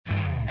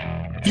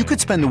You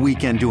could spend the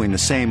weekend doing the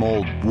same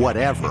old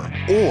whatever,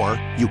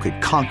 or you could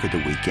conquer the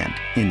weekend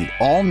in the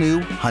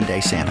all-new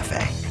Hyundai Santa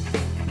Fe.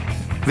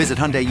 Visit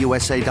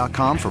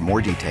HyundaiUSA.com for more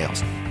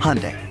details.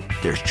 Hyundai,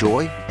 there's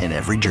joy in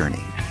every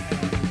journey.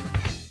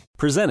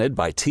 Presented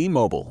by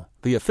T-Mobile,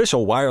 the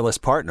official wireless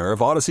partner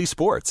of Odyssey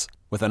Sports.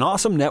 With an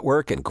awesome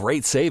network and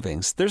great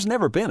savings, there's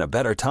never been a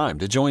better time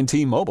to join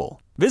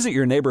T-Mobile. Visit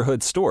your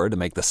neighborhood store to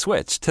make the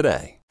switch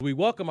today. We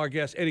welcome our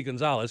guest, Eddie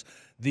Gonzalez,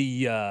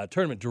 the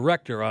tournament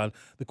director on.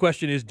 The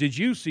question is, did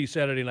you see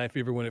Saturday Night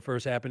Fever when it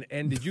first happened,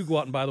 and did you go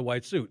out and buy the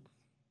white suit?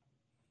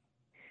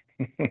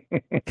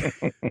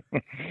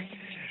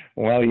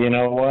 Well, you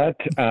know what?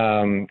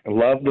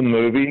 Love the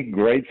movie,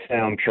 great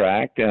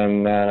soundtrack,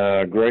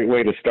 and great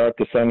way to start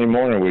the Sunday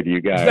morning with you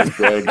guys.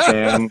 Greg,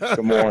 Sam,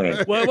 good morning.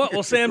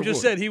 Well, Sam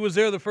just said he was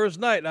there the first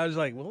night, and I was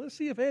like, well, let's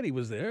see if Eddie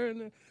was there.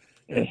 And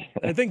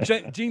I think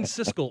Gene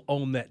Siskel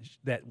owned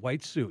that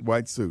white suit.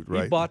 White suit,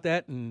 right. He bought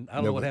that, and I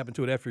don't know what happened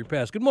to it after he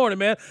passed. Good morning,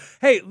 man.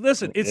 Hey,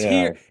 listen, it's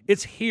here.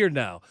 It's here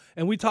now.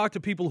 And we talk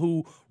to people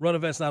who run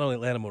events, not only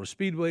Atlanta Motor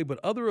Speedway, but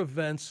other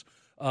events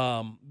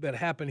that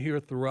happen here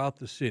throughout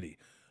the city.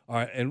 All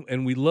right,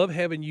 and we love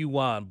having you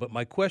on. But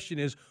my question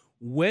is,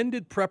 when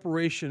did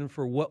preparation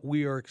for what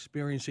we are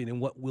experiencing and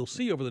what we'll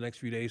see over the next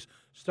few days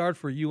start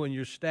for you and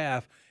your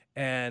staff,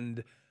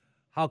 and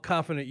how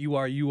confident you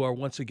are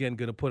once again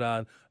going to put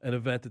on an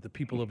event that the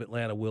people of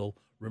Atlanta will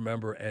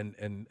remember and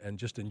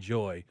just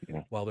enjoy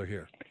while they're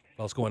here?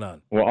 What's going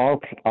on? Well,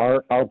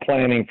 our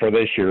planning for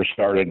this year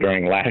started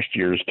during last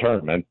year's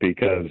tournament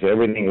because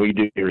everything we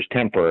do here is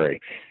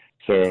temporary.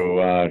 So,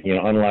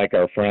 unlike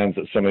our friends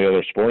at some of the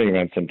other sporting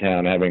events in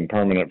town having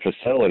permanent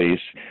facilities,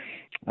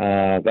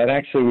 that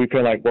actually we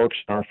feel like works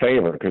in our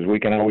favor because we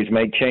can always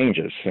make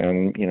changes.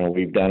 And,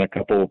 we've done a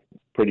couple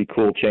pretty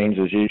cool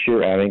changes this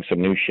year, adding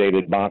some new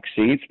shaded box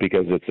seats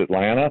because it's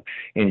Atlanta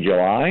in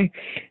July.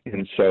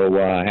 And so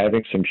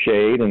having some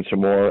shade and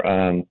some more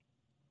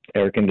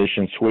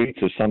air-conditioned suites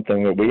is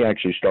something that we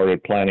actually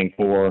started planning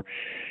for,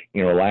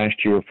 last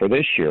year for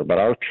this year. But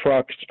our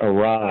trucks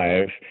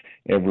arrive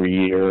every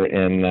year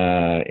in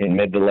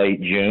mid to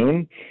late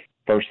June.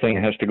 First thing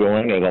that has to go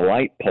in are the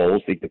light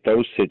poles to get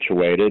those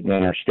situated, and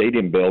then our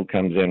stadium build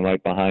comes in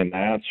right behind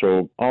that.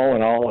 So all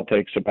in all, it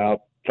takes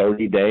about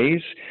 30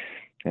 days,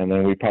 and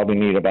then we probably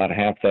need about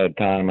half that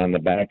time on the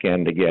back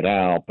end to get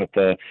out. But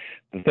the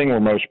thing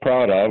we're most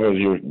proud of is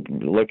you're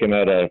looking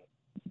at a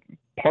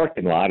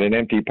parking lot, an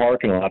empty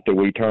parking lot that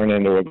we turn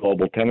into a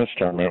global tennis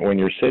tournament. When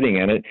you're sitting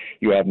in it,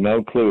 you have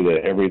no clue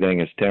that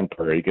everything is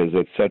temporary because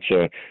it's such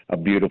a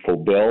beautiful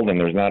build and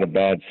there's not a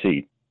bad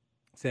seat.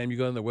 Sam, you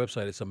go on their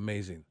website. It's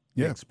amazing.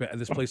 Yeah.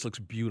 This place looks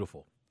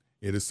beautiful.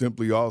 It is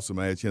simply awesome.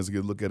 I had a chance to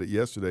get a look at it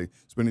yesterday,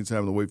 spending time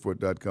on the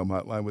waitforit.com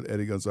hotline with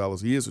Eddie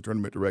Gonzalez. He is the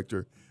tournament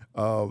director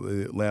of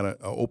the Atlanta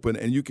Open,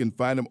 and you can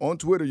find him on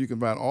Twitter. You can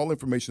find all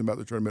information about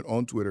the tournament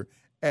on Twitter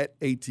at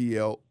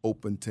ATL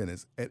Open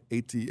Tennis, at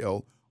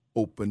ATL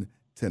Open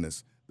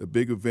Tennis. The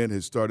big event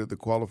has started. The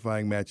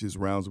qualifying matches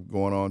rounds are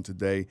going on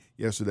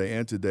yesterday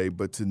and today,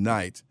 but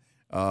tonight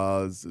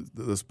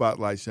the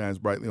spotlight shines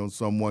brightly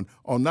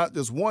on not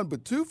just one,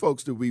 but two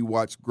folks that we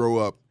watched grow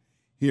up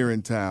here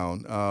in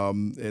town,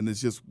 and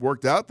it's just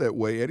worked out that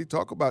way. Eddie,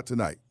 talk about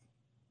tonight.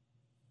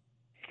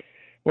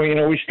 Well,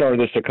 we started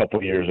this a couple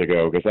of years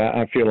ago because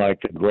I feel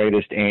like the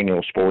greatest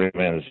annual sporting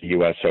event is the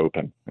U.S.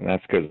 Open, and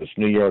that's because it's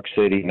New York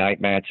City, night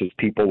matches,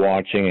 people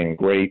watching, and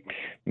great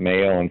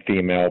male and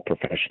female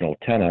professional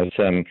tennis.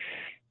 And,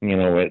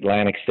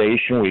 Atlantic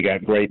Station, we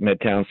got great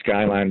Midtown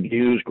skyline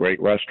views,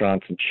 great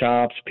restaurants and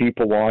shops,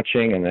 people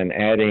watching, and then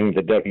adding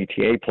the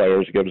WTA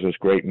players gives us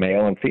great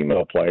male and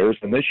female players.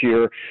 And this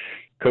year,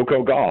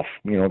 Coco Gauff,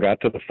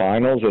 got to the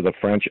finals of the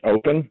French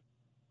Open.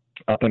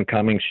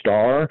 Up-and-coming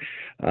star,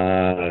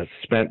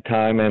 spent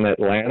time in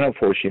Atlanta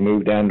before she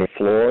moved down to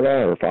Florida.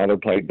 Her father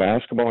played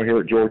basketball here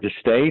at Georgia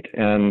State.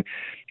 And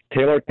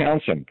Taylor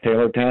Townsend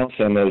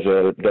is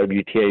a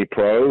WTA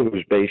pro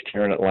who's based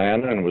here in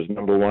Atlanta and was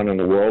number one in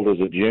the world as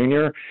a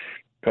junior.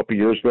 A couple of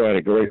years ago, had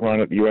a great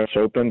run at the U.S.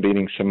 Open,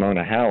 beating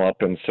Simona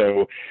Halep. And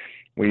so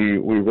we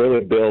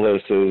really bill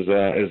this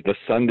as the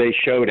Sunday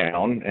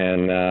showdown,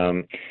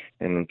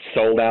 and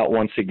sold out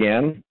once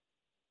again.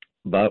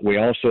 But we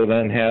also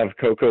then have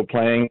Coco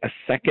playing a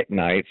second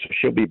night, so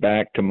she'll be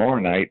back tomorrow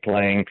night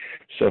playing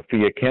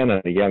Sofia Kenin,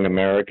 the young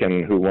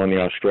American who won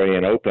the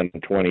Australian Open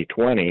in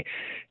 2020.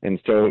 And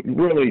so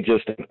really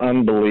just an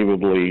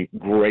unbelievably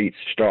great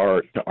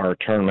start to our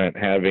tournament,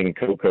 having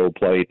Coco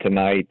play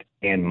tonight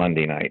and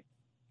Monday night.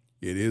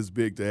 It is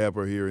big to have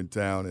her here in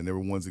town, and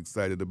everyone's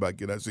excited about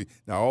getting out. See,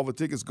 now all the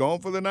tickets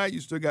gone for the night?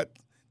 You still got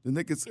the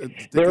tickets?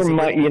 There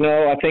might,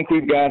 I think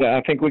we got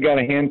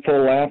a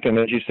handful left, and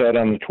as you said,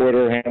 on the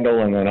Twitter handle,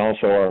 and then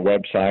also our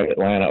website,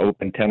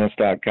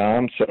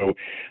 AtlantaOpenTennis.com. So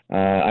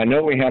I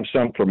know we have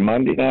some for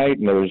Monday night,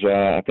 and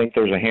I think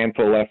there's a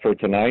handful left for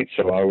tonight.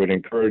 So I would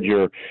encourage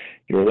your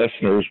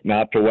listeners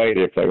not to wait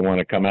if they want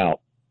to come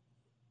out.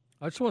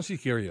 I just want to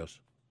see Kyrgios.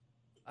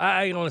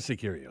 I want to see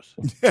Kyrgios.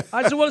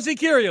 I just want to see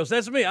Kyrgios.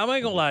 That's me. I ain't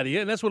going to lie to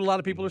you, and that's what a lot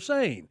of people are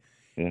saying.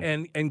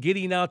 and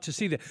getting out to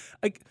see that.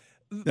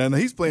 And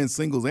he's playing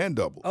singles and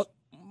doubles.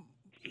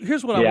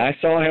 Here's what I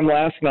saw him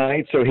last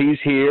night, so he's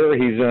here.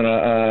 He's in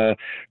a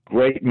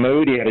great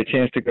mood. He had a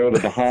chance to go to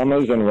the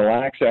Bahamas and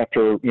relax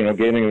after, getting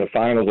to the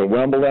finals of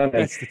Wimbledon.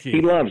 That's the key.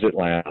 He loves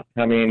Atlanta.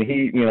 I mean,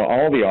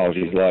 all the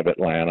Aussies love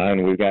Atlanta,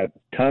 and we've got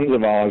tons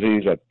of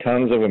Aussies,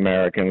 tons of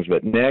Americans.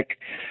 But Nick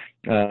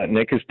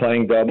is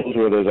playing doubles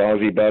with his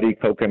Aussie buddy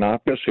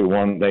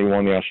Kokkinakis, they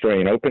won the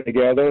Australian Open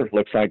together.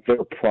 Looks like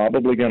they're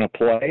probably going to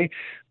play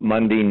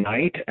Monday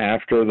night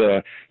after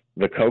the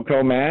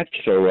Coco match.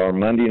 So our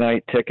Monday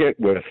night ticket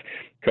with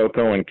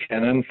Coco and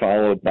Kennan,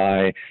 followed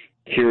by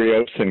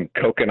Kyrgios and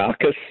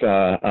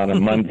Kokkinakis on a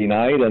Monday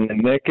night, and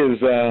Nick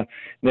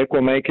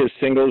will make his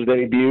singles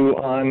debut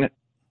on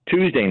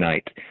Tuesday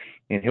night,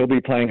 and he'll be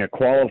playing a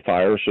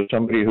qualifier. So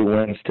somebody who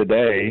wins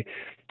today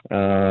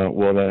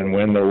will then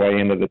win their way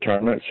into the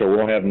tournament. So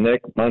we'll have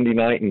Nick Monday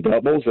night in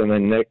doubles, and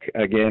then Nick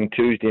again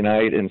Tuesday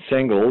night in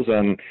singles,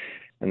 and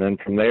then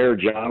from there,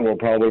 John will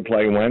probably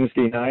play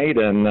Wednesday night,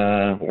 and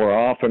we're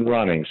off and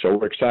running. So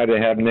we're excited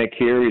to have Nick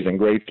here. He's in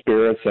great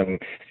spirits, and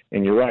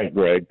you're right,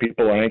 Greg.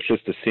 People are anxious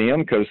to see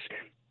him because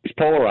he's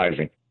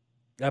polarizing.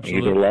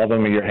 Absolutely. You either love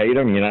him or you hate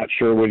him. You're not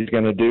sure what he's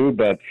going to do,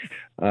 but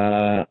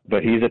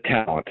he's a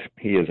talent.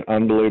 He is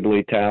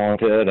unbelievably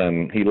talented,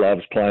 and he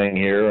loves playing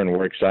here, and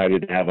we're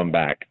excited to have him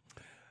back.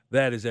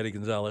 That is Eddie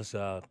Gonzalez,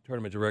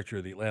 tournament director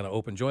of the Atlanta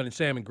Open. Joining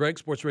Sam and Greg,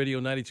 Sports Radio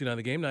 92.9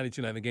 The Game,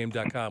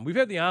 92.9thegame.com. We've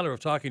had the honor of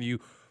talking to you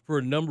for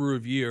a number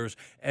of years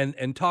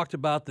and talked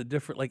about the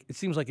different, it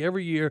seems like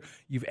every year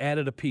you've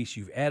added a piece.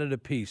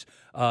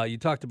 You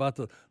talked about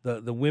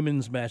the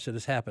women's match that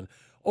has happened.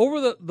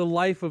 Over the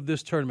life of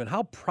this tournament,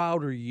 how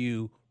proud are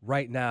you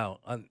right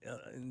now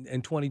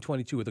in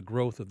 2022 with the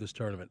growth of this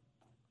tournament?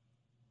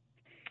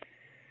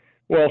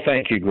 Well,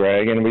 thank you,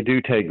 Greg. And we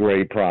do take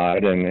great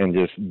pride in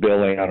just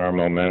building on our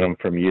momentum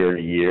from year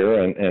to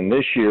year. And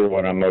this year,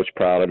 what I'm most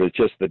proud of is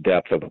just the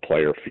depth of the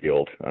player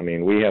field. I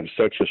mean, we have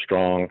such a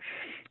strong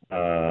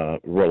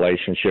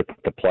relationship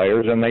with the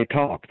players, and they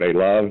talk. They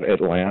love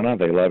Atlanta.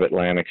 They love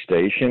Atlantic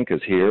Station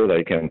because here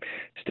they can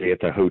stay at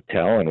the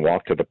hotel and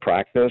walk to the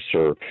practice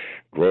or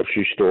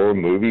grocery store,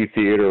 movie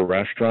theater,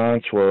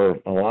 restaurants, where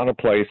a lot of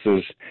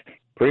places,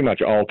 pretty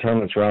much all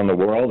tournaments around the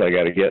world, they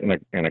got to get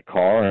in a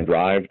car and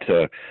drive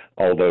to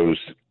all those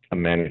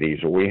amenities.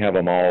 We have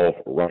them all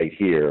right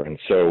here. And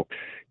so,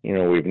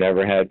 we've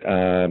never had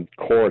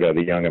Korda,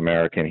 the young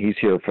American. He's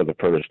here for the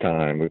first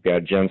time. We've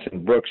got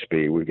Jensen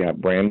Brooksby. We've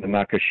got Brandon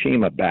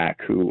Nakashima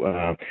back, who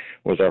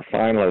was our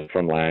finalist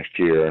from last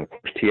year. And of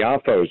course,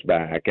 Tiafoe's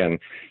back. And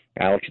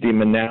Alex de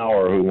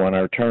Minaur, who won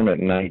our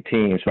tournament in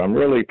 19. So I'm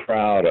really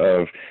proud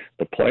of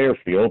the player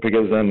field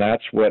because then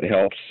that's what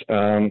helps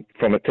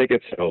from a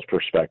ticket sales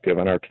perspective.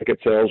 And our ticket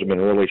sales have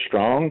been really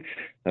strong.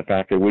 The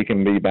fact that we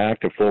can be back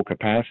to full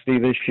capacity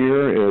this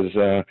year is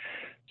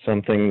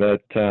something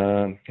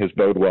that has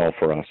bode well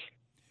for us.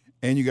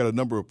 And you got a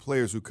number of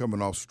players who are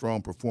coming off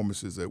strong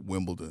performances at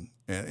Wimbledon.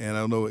 And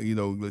I know,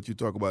 let you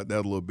talk about that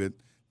a little bit,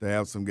 to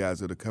have some guys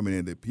that are coming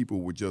in that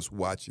people were just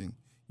watching,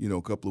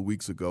 a couple of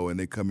weeks ago, and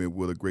they come in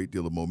with a great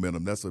deal of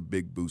momentum. That's a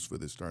big boost for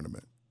this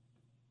tournament.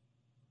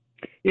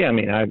 Yeah, I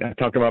mean, I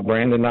talked about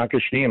Brandon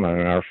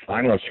Nakashima, our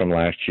finalist from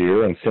last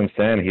year, and since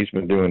then he's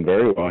been doing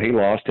very well. He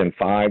lost in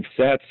 5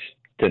 sets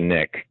to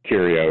Nick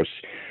Kyrgios,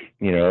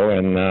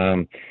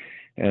 and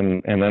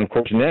then of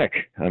course Nick.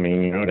 I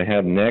mean, to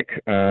have Nick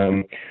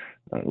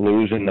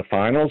lose in the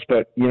finals,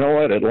 but you know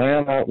what,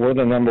 Atlanta, we're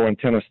the number 1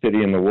 tennis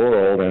city in the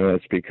world, and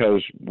it's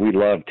because we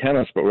love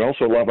tennis, but we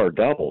also love our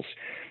doubles.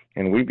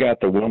 And we've got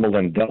the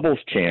Wimbledon doubles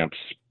champs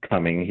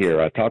coming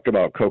here. I talked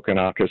about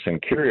Kokkinakis and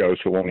Kyrgios,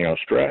 who won the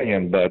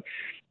Australian, but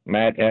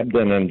Matt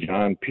Ebden and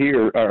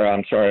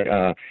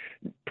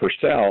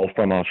Purcell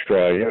from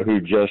Australia, who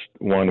just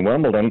won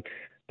Wimbledon,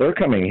 they're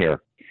coming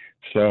here.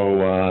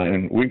 So,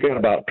 and we've got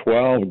about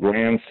 12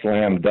 Grand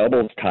Slam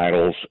doubles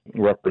titles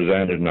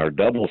represented in our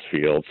doubles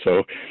field.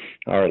 So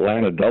our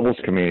Atlanta doubles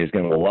community is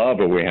going to love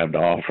what we have to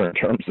offer in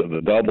terms of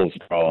the doubles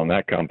draw in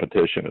that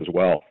competition as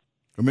well.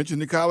 I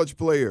mentioned the college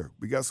player.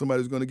 We got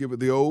somebody who's going to give it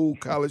the old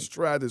college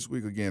try this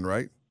week again,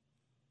 right?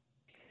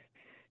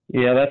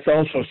 Yeah, that's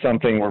also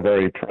something we're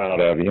very proud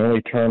of. The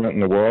only tournament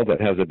in the world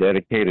that has a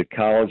dedicated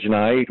college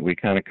night. We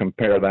kind of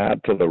compare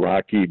that to the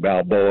Rocky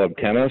Balboa of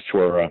tennis,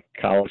 where a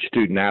college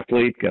student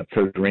athlete gets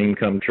her dream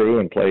come true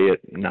and play at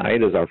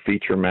night as our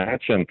feature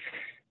match. And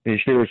this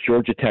year it's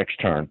Georgia Tech's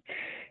turn.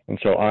 And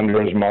so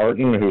Andres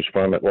Martin, who's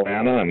from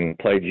Atlanta and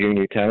played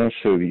junior tennis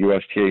through the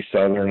USTA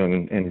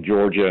Southern and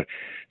Georgia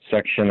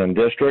section and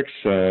districts,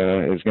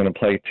 is going to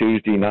play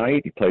Tuesday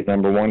night. He played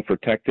number 1 for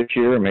Tech this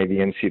year, made the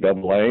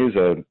NCAAs,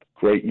 a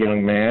great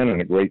young man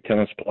and a great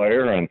tennis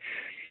player. And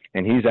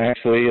he's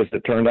actually, as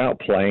it turned out,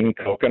 playing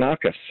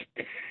Kokkinakis.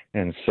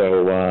 And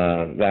so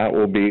that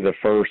will be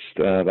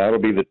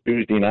the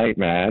Tuesday night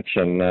match.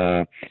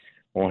 And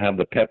we'll have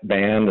the pep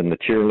band and the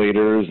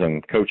cheerleaders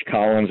and Coach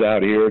Collins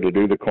out here to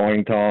do the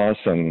coin toss.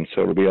 And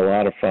so it'll be a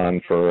lot of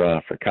fun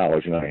for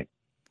college night.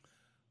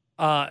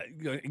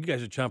 You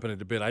guys are chomping at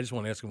the bit. I just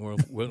want to ask him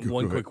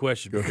one quick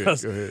question Go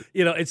because ahead.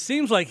 it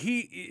seems like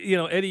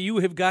Eddie, you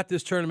have got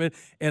this tournament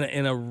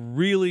in a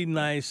really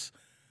nice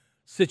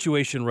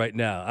situation right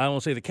now. I don't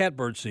want to say the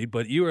catbird seat,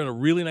 but you're in a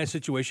really nice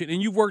situation,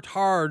 and you've worked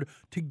hard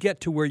to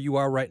get to where you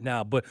are right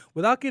now. But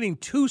without getting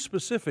too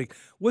specific,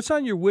 what's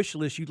on your wish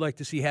list you'd like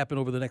to see happen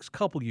over the next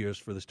couple years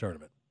for this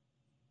tournament?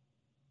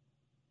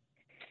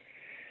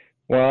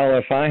 Well,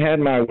 if I had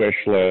my wish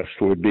list,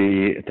 would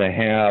be to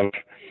have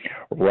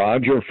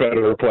Roger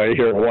Federer play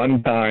here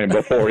one time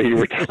before he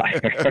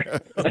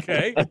retires.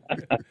 Okay.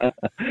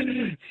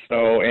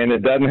 And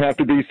it doesn't have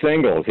to be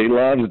singles. He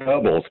loves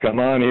doubles. Come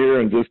on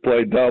here and just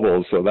play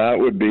doubles. So that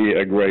would be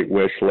a great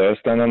wish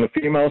list. And on the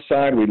female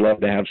side, we'd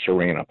love to have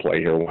Serena play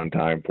here one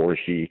time before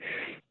she,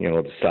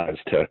 decides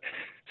to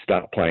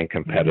stop playing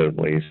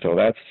competitively. So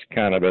that's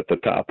kind of at the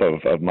top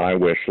of my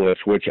wish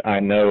list, which I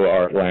know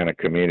our Atlanta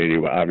community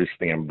will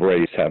obviously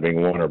embrace,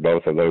 having one or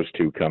both of those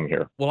two come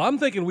here. Well, I'm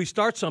thinking we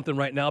start something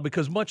right now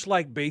because much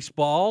like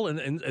baseball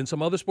and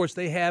some other sports,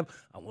 they have,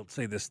 I won't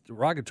say this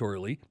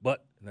derogatorily,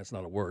 but and that's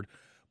not a word,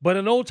 but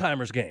an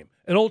old-timers game,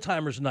 an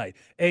old-timers night,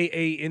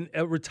 a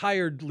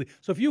retired league.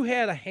 So if you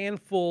had a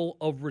handful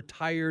of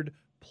retired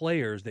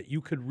players that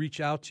you could reach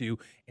out to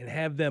and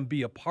have them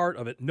be a part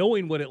of it,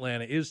 knowing what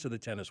Atlanta is to the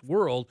tennis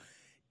world,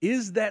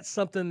 is that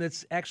something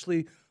that's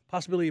actually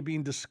possibility of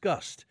being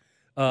discussed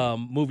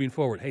moving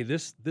forward? Hey,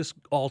 this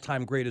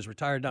all-time great is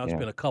retired now. It's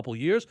been a couple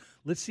years.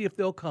 Let's see if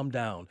they'll come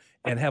down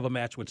and have a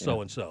match with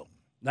so-and-so.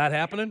 Not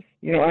happening?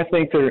 I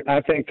think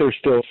there's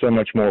still so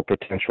much more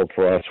potential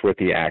for us with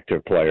the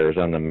active players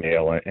on the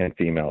male and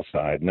female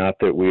side. Not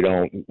that we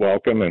don't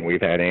welcome, and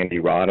we've had Andy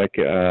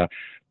Roddick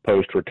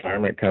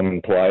post-retirement come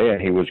and play,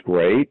 and he was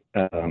great.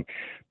 But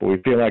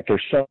we feel like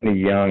there's so many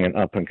young and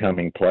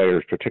up-and-coming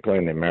players, particularly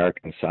on the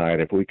American side.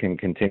 If we can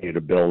continue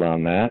to build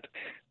on that,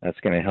 that's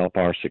going to help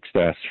our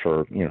success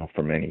for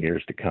many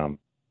years to come.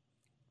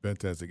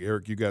 Fantastic.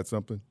 Eric, you got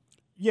something?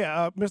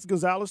 Yeah, Mr.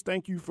 Gonzalez,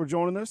 thank you for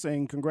joining us,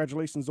 and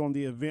congratulations on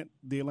the event,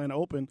 the Atlanta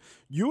Open.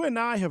 You and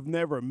I have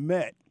never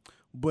met,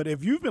 but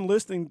if you've been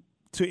listening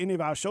to any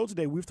of our show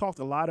today, we've talked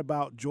a lot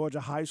about Georgia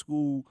high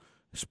school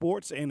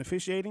sports and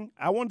officiating.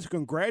 I wanted to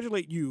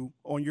congratulate you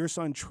on your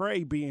son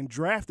Trey being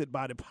drafted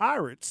by the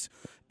Pirates.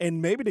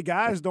 And maybe the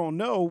guys don't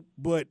know,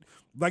 but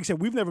like I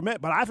said, we've never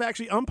met, but I've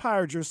actually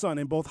umpired your son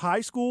in both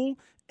high school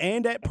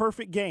and at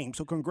Perfect Game.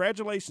 So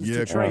congratulations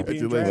to Trey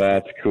being drafted.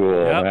 That's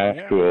cool. Yep.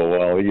 That's cool.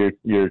 Well,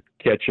 you're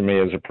catching me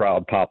as a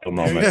proud papa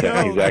moment.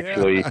 He's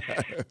actually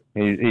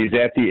he's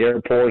at the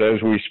airport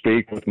as we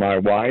speak with my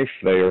wife.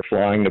 They are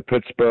flying to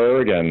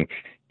Pittsburgh, and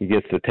he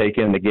gets to take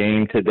in the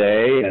game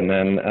today, and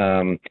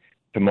then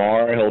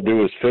tomorrow he'll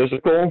do his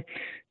physical.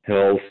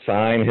 He'll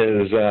sign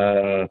his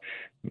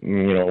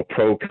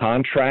pro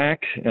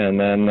contract, and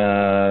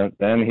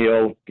then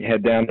he'll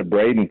head down to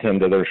Bradenton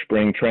to their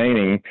spring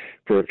training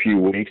for a few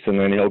weeks, and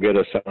then he'll get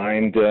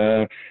assigned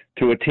to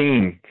a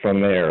team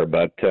from there.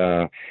 But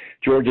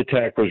Georgia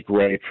Tech was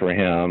great for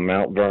him.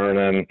 Mount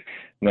Vernon,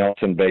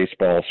 Nelson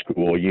Baseball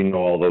School,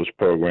 all those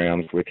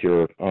programs with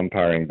your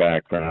umpiring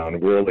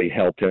background really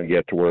helped him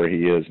get to where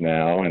he is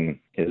now. And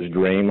his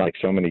dream, like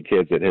so many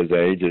kids at his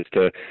age, is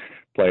to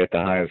play at the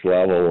highest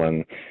level.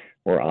 And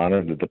we're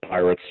honored that the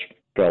Pirates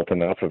felt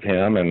enough of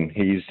him, and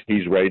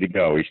he's ready to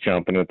go. He's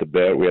chomping at the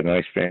bit. We had a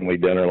nice family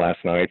dinner last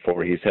night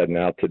before he's heading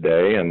out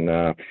today,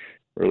 and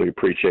really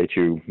appreciate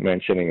you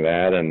mentioning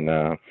that. And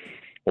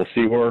we'll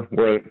see where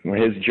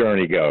his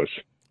journey goes.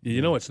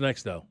 You know what's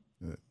next, though?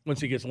 Once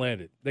he gets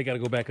landed, they got to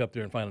go back up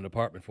there and find an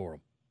apartment for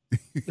him.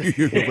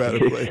 You got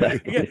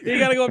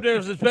to go up there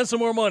and spend some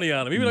more money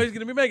on him. Even though he's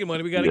going to be making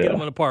money, we got to get him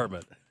an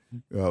apartment.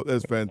 Oh,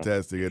 that's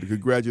fantastic, and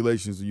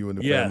congratulations to you and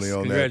the family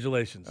on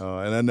congratulations. That.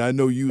 And I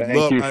know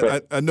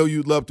I know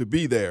you'd love to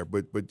be there,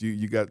 but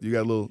you got a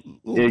little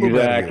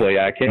exactly.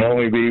 I can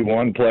only be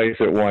one place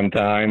at one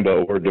time,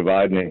 but we're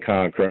dividing and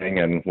conquering,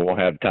 and we'll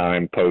have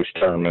time post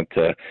tournament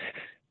to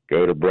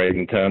go to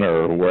Bradenton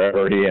or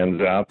wherever he ends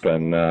up,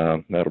 and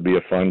that'll be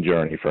a fun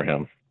journey for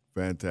him.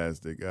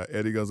 Fantastic.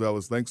 Eddie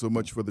Gonzalez, thanks so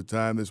much for the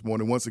time this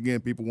morning. Once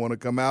again, people want to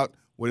come out.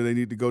 Where do they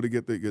need to go to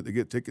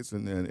get tickets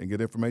and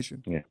get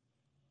information? Yeah.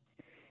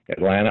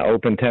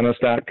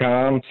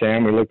 AtlantaOpenTennis.com.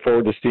 Sam, we look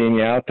forward to seeing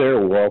you out there.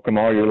 We welcome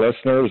all your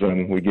listeners,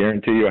 and we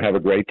guarantee you'll have a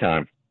great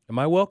time. Am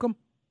I welcome?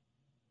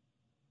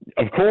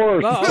 Of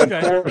course. Oh, okay.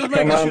 Of course.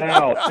 Come on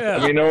out. Yeah.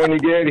 Let me know when you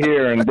get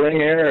here, and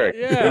bring Eric.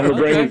 Yeah, We'll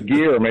bring his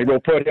gear. Maybe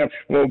we'll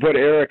put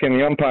Eric in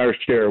the umpire's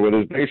chair with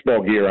his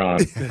baseball gear on.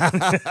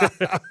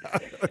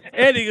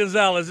 Eddie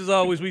Gonzalez, as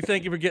always, we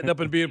thank you for getting up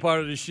and being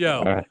part of the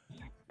show.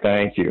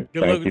 Thank you.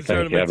 Good luck with the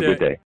tournament. Have a good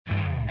day.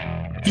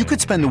 You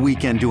could spend the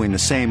weekend doing the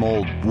same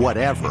old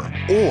whatever,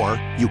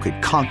 or you could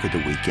conquer the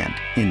weekend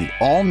in the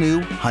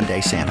all-new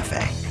Hyundai Santa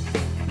Fe.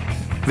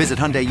 Visit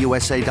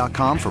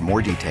HyundaiUSA.com for more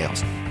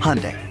details.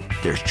 Hyundai,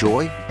 there's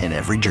joy in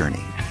every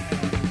journey.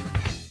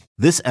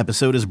 This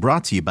episode is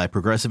brought to you by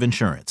Progressive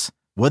Insurance.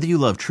 Whether you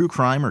love true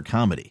crime or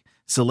comedy,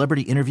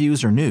 celebrity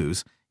interviews or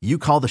news, you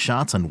call the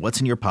shots on what's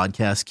in your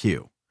podcast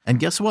queue. And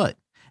guess what?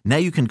 Now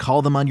you can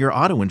call them on your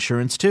auto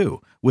insurance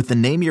too with the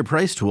Name Your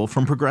Price tool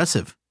from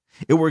Progressive.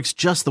 It works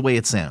just the way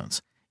it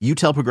sounds. You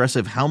tell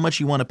Progressive how much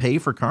you want to pay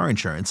for car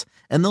insurance,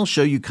 and they'll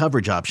show you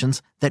coverage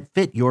options that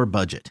fit your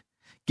budget.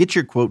 Get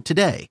your quote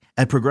today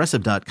at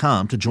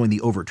Progressive.com to join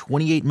the over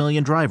 28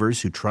 million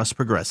drivers who trust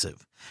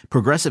Progressive.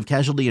 Progressive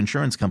Casualty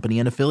Insurance Company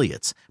and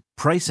Affiliates.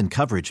 Price and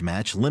coverage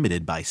match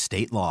limited by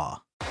state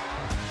law.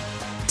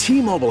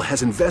 T-Mobile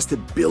has invested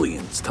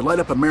billions to light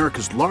up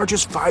America's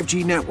largest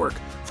 5G network,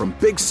 from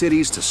big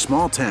cities to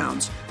small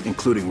towns,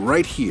 including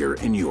right here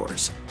in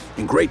yours.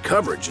 And great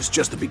coverage is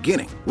just the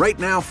beginning. Right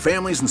now,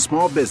 families and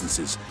small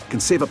businesses can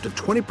save up to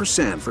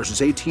 20%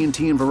 versus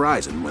AT&T and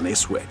Verizon when they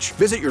switch.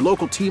 Visit your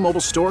local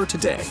T-Mobile store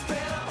today.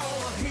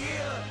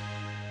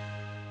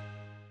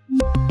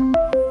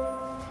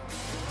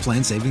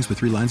 Plan savings with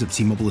 3 lines of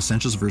T-Mobile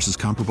Essentials versus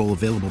comparable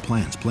available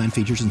plans. Plan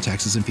features and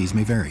taxes and fees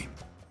may vary.